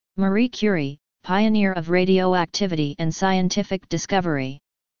Marie Curie, pioneer of radioactivity and scientific discovery.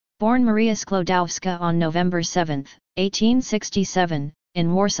 Born Maria Sklodowska on November 7, 1867,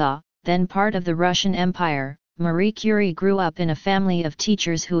 in Warsaw, then part of the Russian Empire, Marie Curie grew up in a family of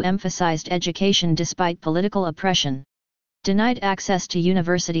teachers who emphasized education despite political oppression. Denied access to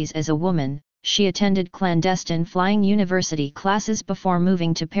universities as a woman, she attended clandestine flying university classes before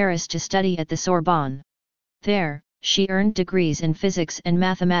moving to Paris to study at the Sorbonne. There, she earned degrees in physics and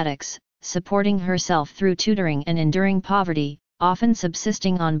mathematics, supporting herself through tutoring and enduring poverty, often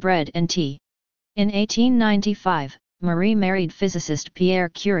subsisting on bread and tea. In 1895, Marie married physicist Pierre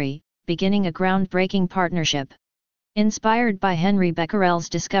Curie, beginning a groundbreaking partnership. Inspired by Henri Becquerel's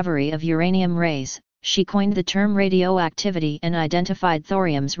discovery of uranium rays, she coined the term radioactivity and identified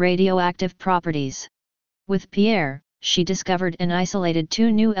thorium's radioactive properties. With Pierre, she discovered and isolated two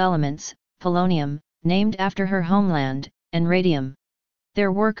new elements, polonium, named after her homeland, and radium.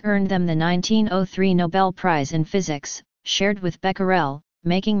 Their work earned them the 1903 Nobel Prize in Physics, shared with Becquerel,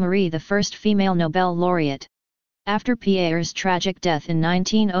 making Marie the first female Nobel laureate. After Pierre's tragic death in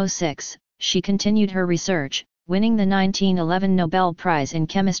 1906, she continued her research, winning the 1911 Nobel Prize in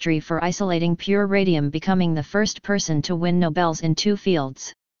Chemistry for isolating pure radium, becoming the first person to win Nobels in two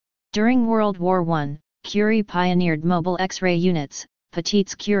fields. During World War I, Curie pioneered mobile X-ray units,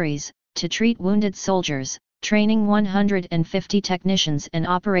 petites Curies, to treat wounded soldiers, training 150 technicians and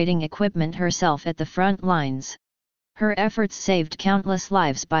operating equipment herself at the front lines. Her efforts saved countless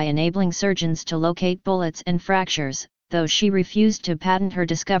lives by enabling surgeons to locate bullets and fractures, though she refused to patent her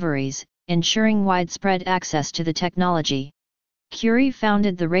discoveries, ensuring widespread access to the technology. Curie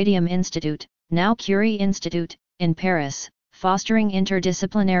founded the Radium Institute, now Curie Institute, in Paris, fostering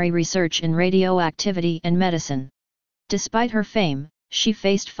interdisciplinary research in radioactivity and medicine. Despite her fame, she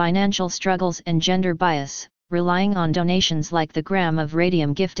faced financial struggles and gender bias, relying on donations like the gram of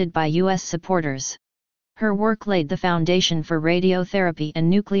radium gifted by U.S. supporters. Her work laid the foundation for radiotherapy and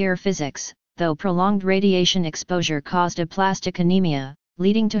nuclear physics, though prolonged radiation exposure caused aplastic anemia,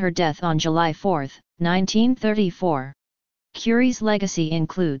 leading to her death on July 4, 1934. Curie's legacy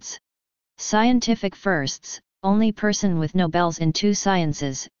includes scientific firsts: only person with Nobels in two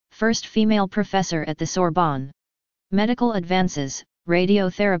sciences, first female professor at the Sorbonne. Medical advances: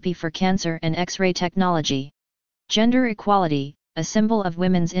 radiotherapy for cancer and X-ray technology. Gender equality, a symbol of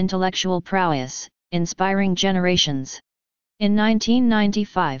women's intellectual prowess, inspiring generations. In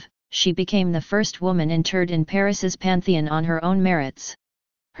 1995, she became the first woman interred in Paris's Pantheon on her own merits.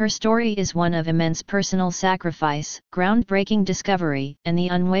 Her story is one of immense personal sacrifice, groundbreaking discovery, and the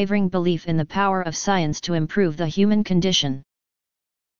unwavering belief in the power of science to improve the human condition.